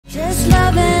Just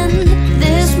loving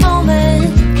this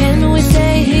moment. Can we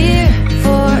stay here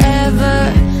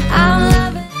forever? I'm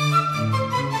loving.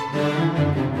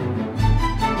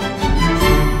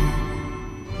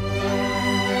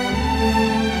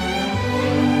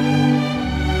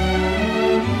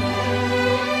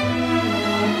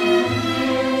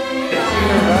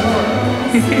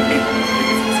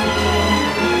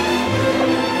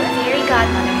 Fairy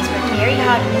godmothers were very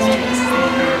hot mysteries.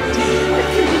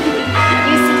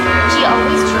 You see, she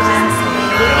always chooses the same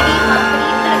very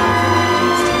company that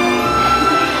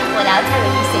well, I'll tell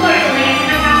her you say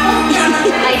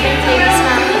I think baby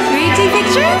smile. Can you take a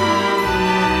picture?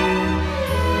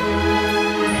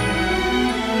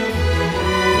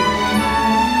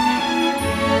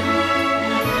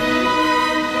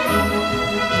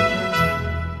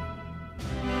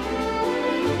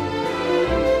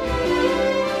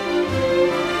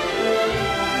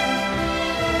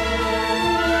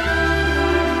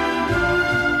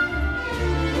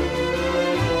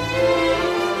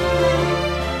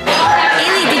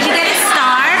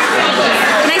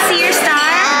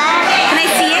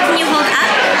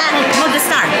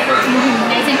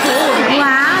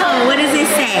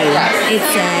 It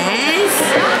says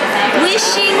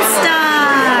wishing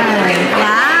star.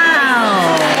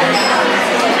 Wow.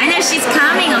 I know she's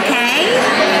coming, okay?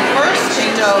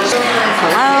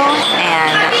 Hello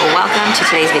and welcome to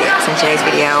today's video. So in today's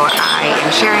video, I am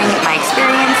sharing my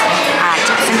experience at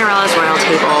Cinderella's Royal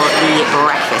Table, the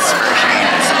breakfast version.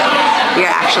 So we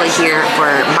are actually here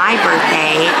for my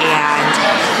birthday and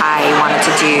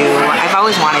I've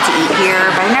always wanted to eat here,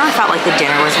 but I never felt like the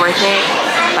dinner was worth it.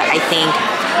 But I think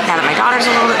now that my daughter's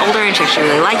a little bit older and she actually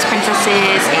really likes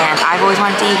princesses and I've always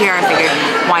wanted to eat here, I figured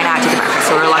why not do the breakfast.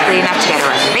 So we're lucky enough to get a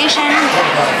reservation.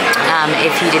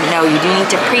 If you didn't know, you do need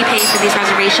to prepay for these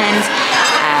reservations.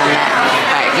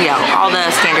 But you know, all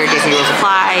the standard Disney rules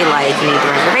apply, like you need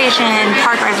the reservation,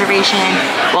 park reservation,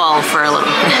 well for a little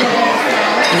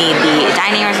you need the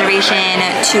dining reservation,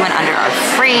 2 and under are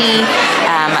free.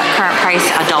 Current price,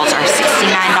 adults are $69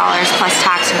 plus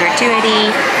tax and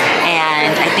gratuity.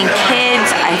 And I think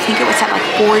kids, I think it was at like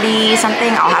 40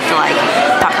 something. I'll have to like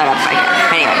pop that up if I can.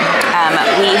 But anyway,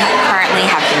 we currently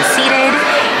have been seated,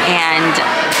 and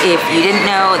if you didn't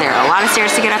know, there are a lot of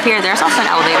stairs to get up here. There's also an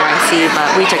elevator I see, but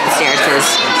we took the stairs because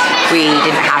we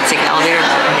didn't have to take the elevator.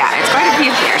 Yeah, it's quite a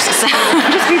few stairs, so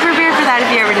just be prepared for that if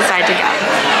you ever decide to go.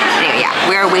 Anyway, yeah,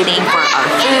 we're waiting for our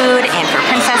food and for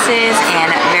princesses,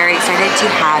 and very excited to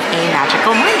have a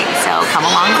magical morning. So come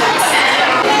along with us.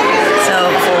 So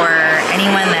for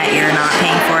anyone that you're not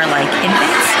paying for, like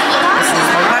infants, this is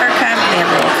the water cup. They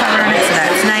have a little cover on it, so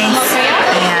that's nice.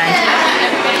 And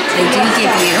they do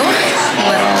give you a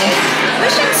little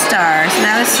wishing star, so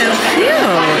that was so cute.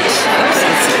 Oops, let's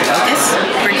focus.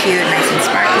 Super cute, nice and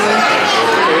sparkly.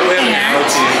 And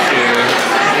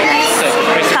nice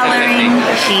coloring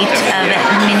sheet of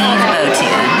Minnie's bow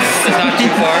tunes.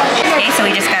 Okay, so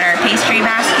we just got our pastry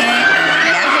basket.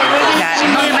 We got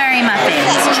blueberry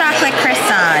muffins, chocolate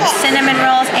croissants, cinnamon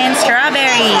rolls, and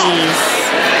strawberries.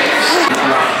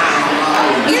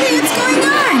 Really, what's going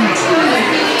on?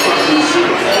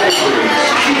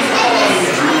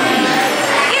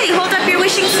 Haley, hold up your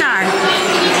wishing star.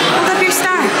 Hold up your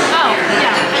star. Oh,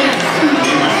 yeah.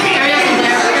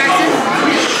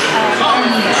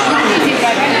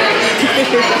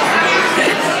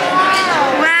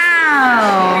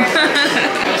 Wow.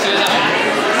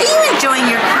 Are you enjoying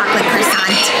your chocolate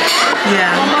croissant?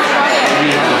 Yeah.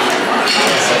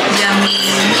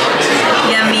 Yummy.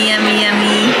 Yummy, yummy,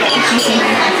 yummy.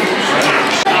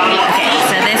 Okay,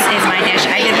 so this is my dish.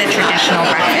 I did the traditional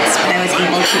breakfast, but I was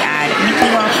able to add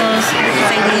Mickey waffles,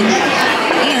 exciting.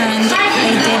 And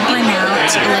I did bring out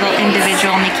a little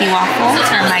individual Mickey waffle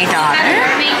for my daughter.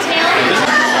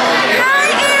 Hi,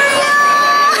 Ariel!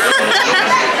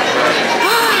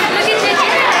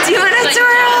 Do you want to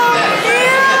twirl?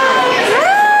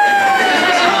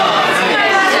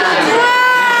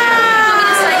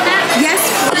 Yes,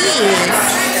 please.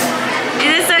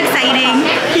 It is so exciting.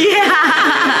 Yeah.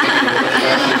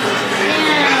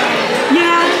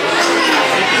 Yeah.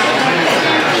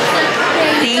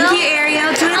 Thank you, Ariel.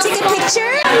 Do you want to take a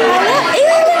picture? Hi.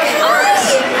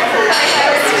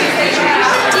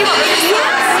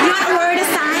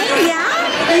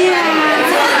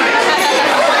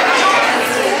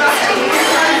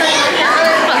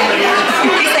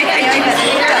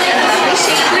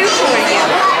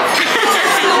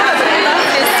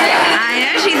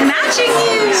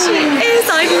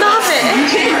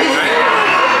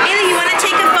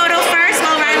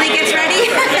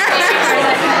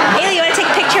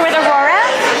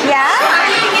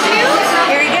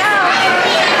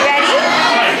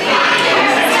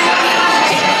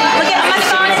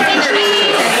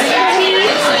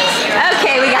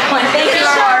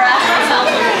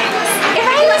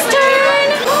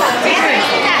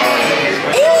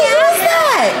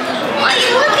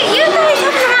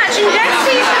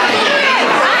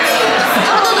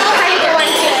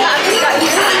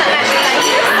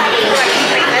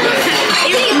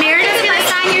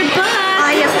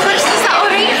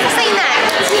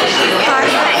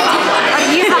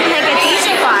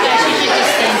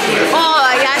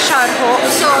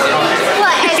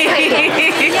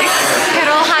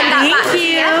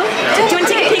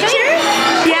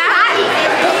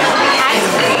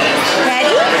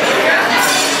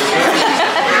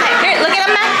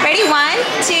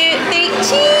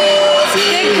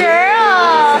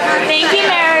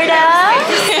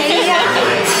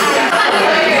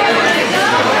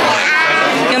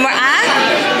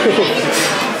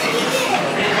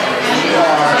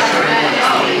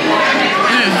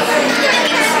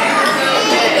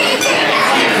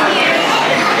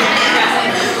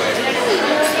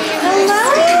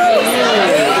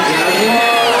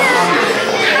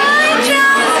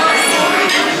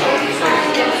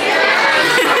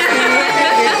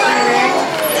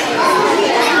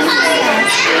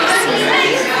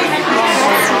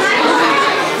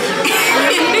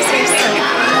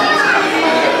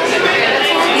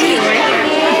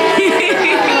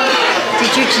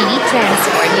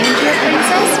 transform you into a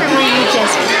princess, or were you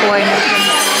just born a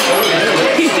princess?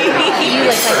 You look like you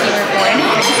were born a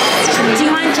princess. Do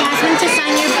you want Jasmine to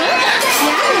sign your book?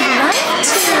 Yeah, I'd love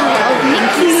to. Oh,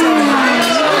 thank you so much.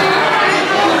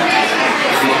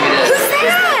 Who's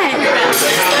that?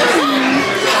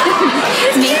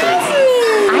 Me?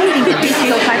 I think that we could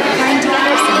go carpet flying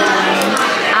together sometime.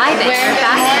 I bet you're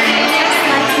fast running just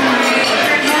like me.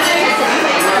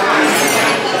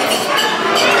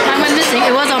 Mine went missing.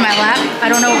 It was on my lap. I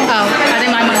don't know. Oh, I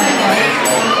think mine went on the floor.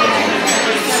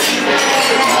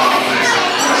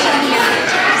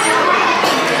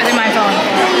 I think mine fell on the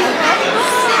floor.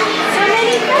 So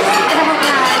many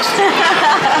presents.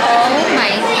 Oh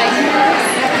my goodness.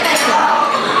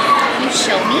 You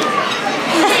show me?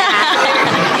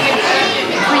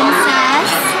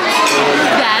 Princess.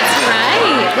 That's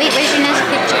right. Wait, where's your next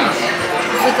picture?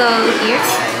 We go here?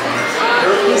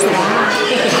 Who's that?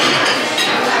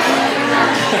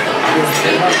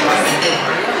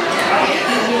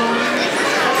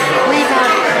 What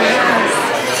about us?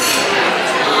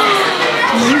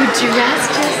 You dress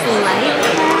just like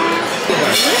that?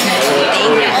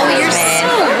 Oh, you're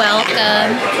so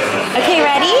welcome. Okay,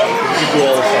 ready?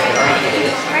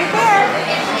 Right there.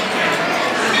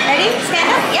 Ready? Stand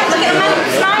up. Yeah, look at my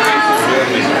smile.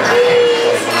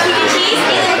 Cheese. Cheese.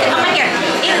 Ailey, look at Mama here.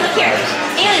 Ailey, look here.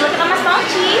 Ailey, look at Mama's small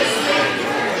cheese.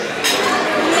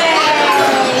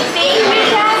 Yay. Thank you,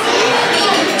 Jasmine.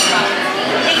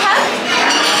 Big hug.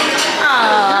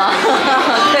 Aww.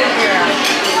 Good girl.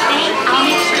 Thank you. I'll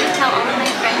make sure to tell all of my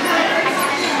friends that I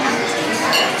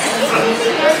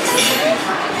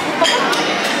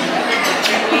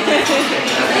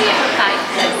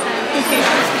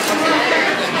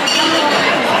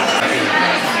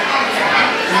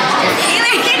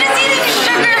Ailey, you just eating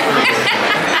sugar.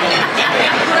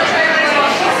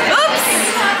 Oops.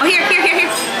 Oh, here.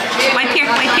 Wipe here. Wipe your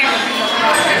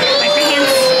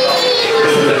hands.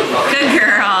 Good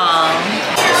girl.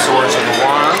 Swords of the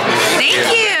Wand. Thank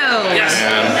you. Yes.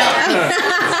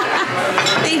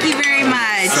 Thank you very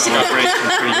much. Celebration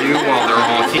for you while they're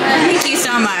all here. Thank you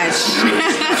so much.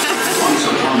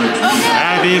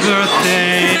 Happy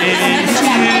birthday to you.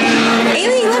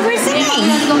 Ailey, look, we're singing.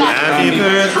 Happy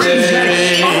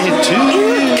birthday to you.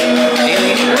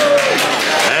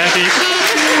 Happy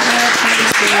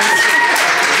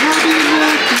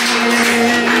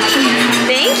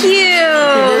Thank you.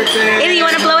 Ailey, you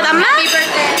want to blow it? Happy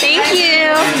birthday. Thank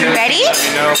you. Ready?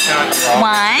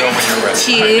 One,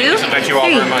 two, Thank you all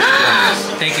very much.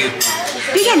 Thank you.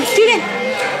 Do it again.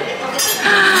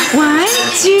 1,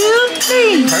 2,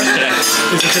 3. First day.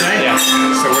 Is it today? Yeah.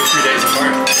 So we're 3 days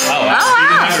apart. Oh, wow.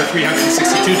 Even after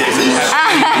 362 days it has.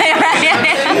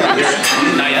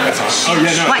 Not yet. That's awesome. Oh,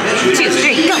 yeah, no. 1, 2,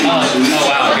 3, go. Oh,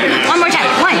 wow. Okay. One more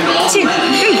time. 1, 2, 3.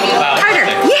 Wow. Harder.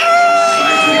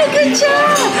 Yeah. Good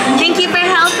job. Thank you for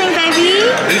helping, baby.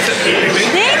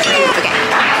 Thank you. Okay.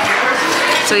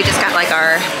 So we just got like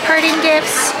our parting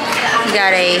gifts. We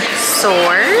got a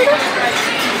sword,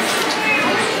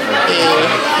 a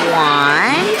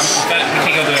wand. We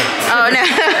can't go there. Oh no.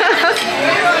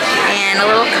 And a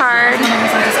little card.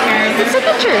 With some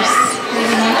pictures.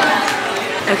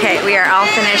 Okay, we are all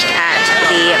finished at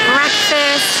the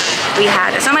breakfast. We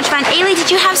had so much fun. Ailey, did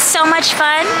you have so much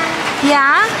fun?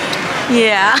 Yeah?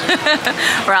 Yeah.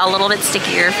 We're all a little bit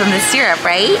stickier from the syrup,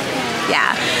 right?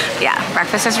 Yeah. Yeah.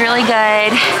 Breakfast was really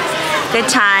good. Good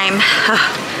time.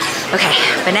 Okay,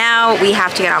 but now we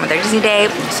have to get on with our Disney day.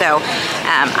 So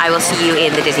I will see you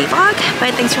in the Disney vlog.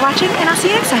 But thanks for watching, and I'll see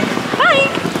you next time. Bye!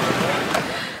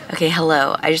 Okay,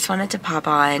 hello. I just wanted to pop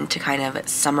on to kind of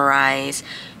summarize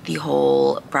the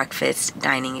whole breakfast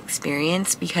dining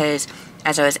experience, because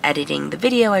as I was editing the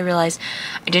video, I realized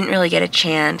I didn't really get a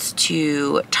chance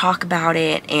to talk about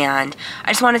it, and I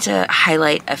just wanted to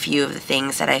highlight a few of the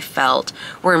things that I felt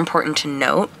were important to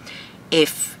note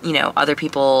if, you know, other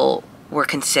people were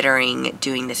considering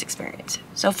doing this experience.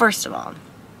 So first of all,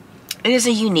 it is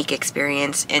a unique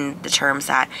experience in the terms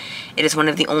that it is one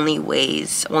of the only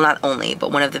ways, well, not only, but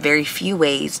one of the very few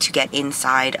ways to get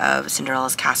inside of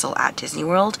Cinderella's castle at Disney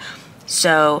World.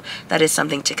 So that is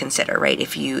something to consider, right?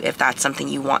 If that's something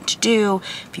you want to do,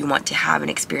 if you want to have an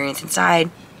experience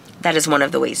inside, that is one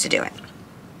of the ways to do it.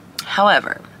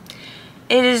 However,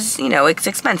 it is, you know, it's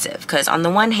expensive, because on the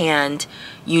one hand,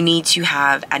 you need to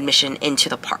have admission into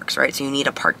the parks, right? So you need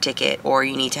a park ticket, or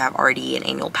you need to have already an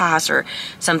annual pass or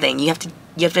something. You have to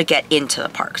get into the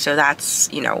park. So that's,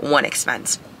 you know, one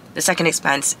expense. The second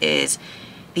expense is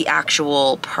the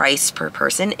actual price per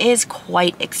person is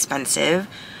quite expensive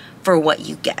for what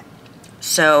you get.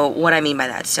 So what I mean by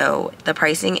that, so the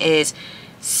pricing is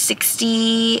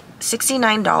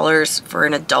 $69 for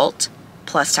an adult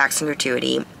plus tax and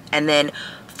gratuity, and then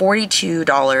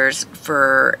 $42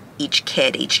 for each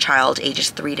kid, each child ages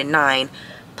 3 to 9,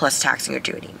 plus tax and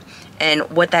gratuity. And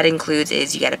what that includes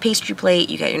is you get a pastry plate,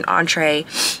 you get an entree,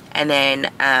 and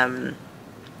then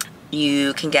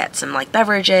you can get some like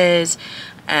beverages.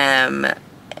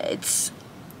 It's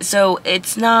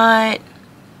not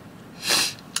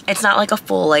like a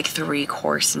full like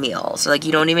 3-course meal. So like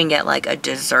you don't even get like a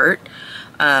dessert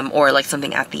or like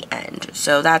something at the end.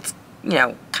 So that's, you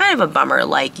know, kind of a bummer.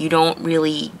 Like you don't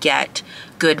really get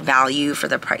good value for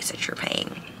the price that you're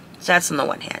paying. So that's on the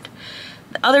one hand.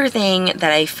 The other thing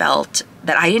that I felt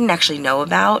that I didn't actually know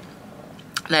about,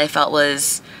 that I felt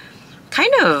was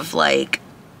kind of like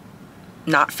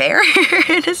not fair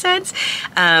in a sense.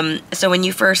 So when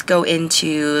you first go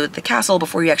into the castle,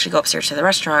 before you actually go upstairs to the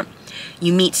restaurant,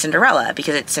 you meet Cinderella,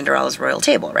 because it's Cinderella's royal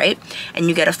table, right? And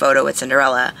you get a photo with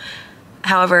Cinderella.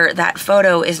 However, that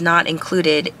photo is not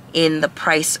included in the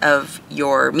price of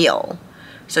your meal.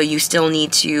 So you still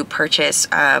need to purchase,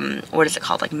 what is it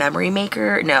called? Like Memory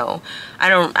Maker? No, I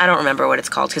don't remember what it's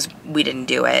called because we didn't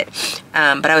do it.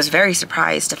 But I was very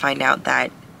surprised to find out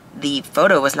that the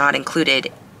photo was not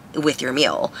included with your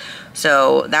meal.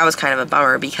 So that was kind of a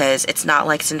bummer, because it's not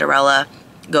like Cinderella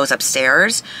goes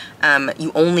upstairs.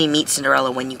 You only meet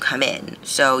Cinderella when you come in.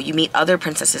 So you meet other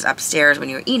princesses upstairs when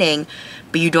you're eating,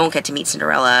 but you don't get to meet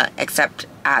Cinderella except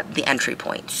at the entry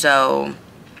point. So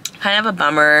kind of a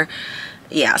bummer.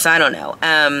 Yeah, so I don't know.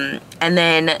 And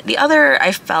then the other,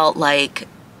 I felt like,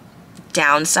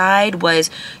 downside was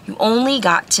you only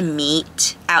got to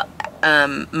meet,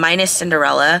 minus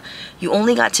Cinderella, you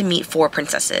only got to meet 4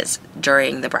 princesses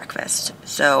during the breakfast.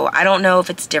 So I don't know if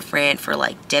it's different for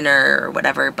like dinner or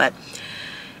whatever, but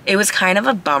it was kind of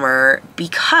a bummer,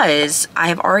 because I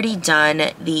have already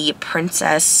done the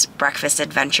Princess Breakfast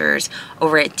Adventures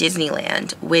over at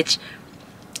Disneyland, which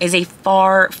is a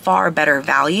far, far better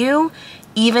value.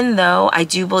 Even though I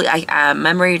do believe,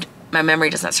 my memory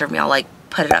does not serve me. I'll like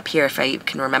put it up here if I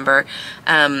can remember.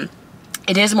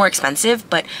 It is more expensive,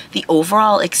 but the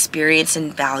overall experience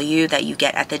and value that you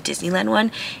get at the Disneyland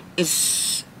one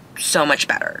is so much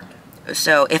better.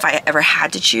 So if I ever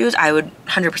had to choose, I would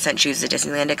 100% choose the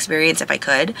Disneyland experience if I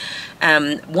could.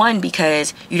 One,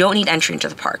 because you don't need entry into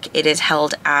the park. It is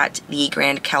held at the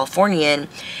Grand Californian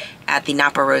at the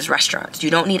Napa Rose restaurant. So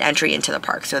you don't need entry into the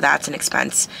park, so that's an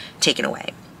expense taken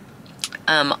away.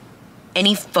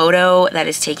 Any photo that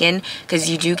is taken, because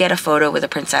you do get a photo with a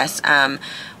princess.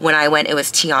 When I went, it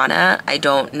was Tiana. I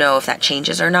don't know if that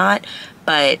changes or not,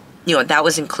 but you know, that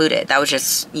was included. That was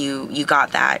just, you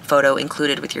got that photo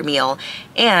included with your meal.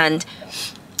 And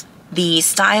the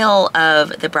style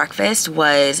of the breakfast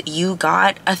was you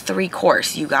got a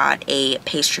 3-course. You got a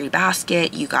pastry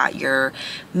basket, you got your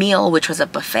meal, which was a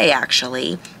buffet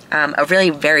actually. A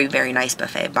really very, very nice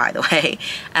buffet, by the way.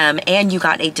 And you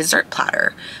got a dessert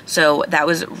platter. So that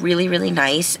was really, really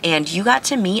nice. And you got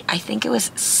to meet, I think it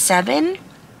was 7,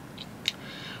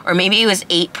 or maybe it was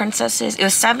 8 princesses. It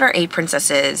was 7 or 8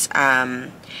 princesses.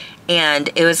 And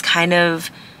it was kind of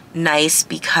nice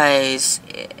because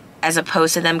as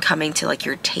opposed to them coming to like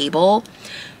your table,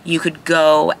 you could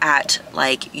go at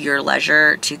like your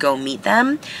leisure to go meet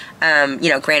them. You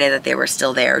know, granted that they were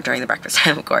still there during the breakfast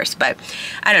time, of course, but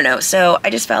I don't know. So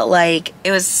I just felt like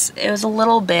it was a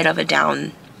little bit of a downer,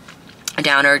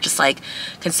 just like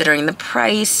considering the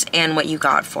price and what you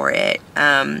got for it.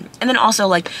 And then also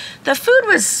like the food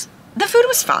was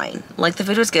fine. Like the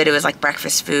food was good. It was like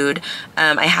breakfast food.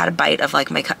 I had a bite of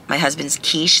like my husband's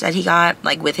quiche that he got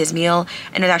like with his meal,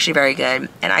 and it was actually very good.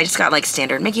 And I just got like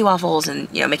standard Mickey waffles, and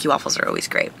you know, Mickey waffles are always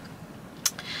great.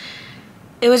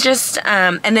 It was just,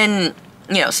 and then,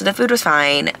 you know, so the food was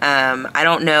fine. I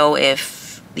don't know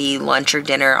if the lunch or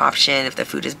dinner option, if the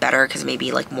food is better, because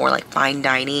maybe like more like fine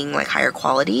dining, like higher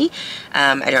quality.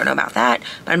 I don't know about that,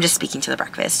 but I'm just speaking to the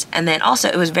breakfast. And then also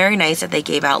it was very nice that they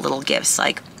gave out little gifts,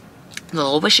 like a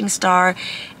little wishing star,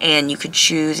 and you could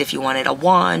choose if you wanted a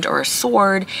wand or a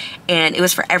sword, and it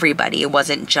was for everybody. It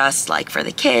wasn't just like for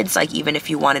the kids, like even if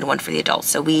you wanted one for the adults.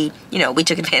 So we, you know, we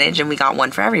took advantage and we got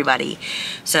one for everybody.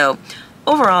 So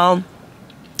overall,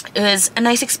 it was a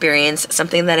nice experience,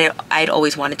 something that I'd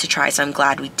always wanted to try, so I'm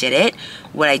glad we did it.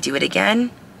 Would I do it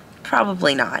again?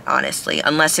 Probably not, honestly,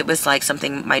 unless it was like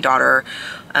something my daughter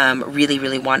really,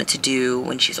 really wanted to do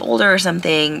when she's older or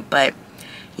something. But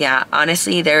yeah,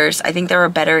 honestly, I think there are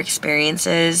better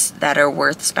experiences that are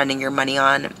worth spending your money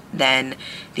on than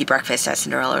the breakfast at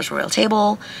Cinderella's royal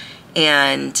table.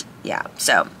 And yeah,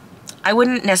 so I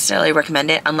wouldn't necessarily recommend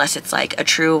it unless it's like a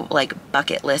true like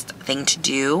bucket list thing to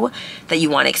do that you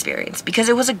want to experience, because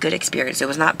it was a good experience. It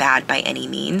was not bad by any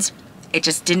means. It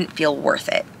just didn't feel worth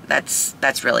it.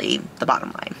 that's really the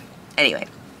bottom line. Anyway,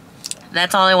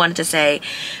 that's all I wanted to say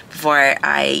before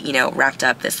I, wrapped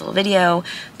up this little video,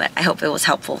 but I hope it was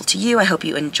helpful to you. I hope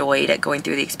you enjoyed going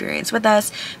through the experience with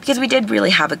us, because we did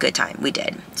really have a good time. We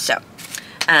did. So,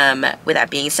 with that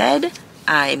being said,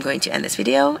 I'm going to end this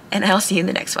video, and I'll see you in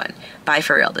the next one. Bye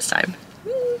for real this time.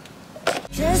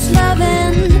 Just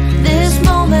loving this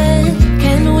moment.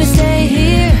 Can we stay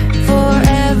here forever?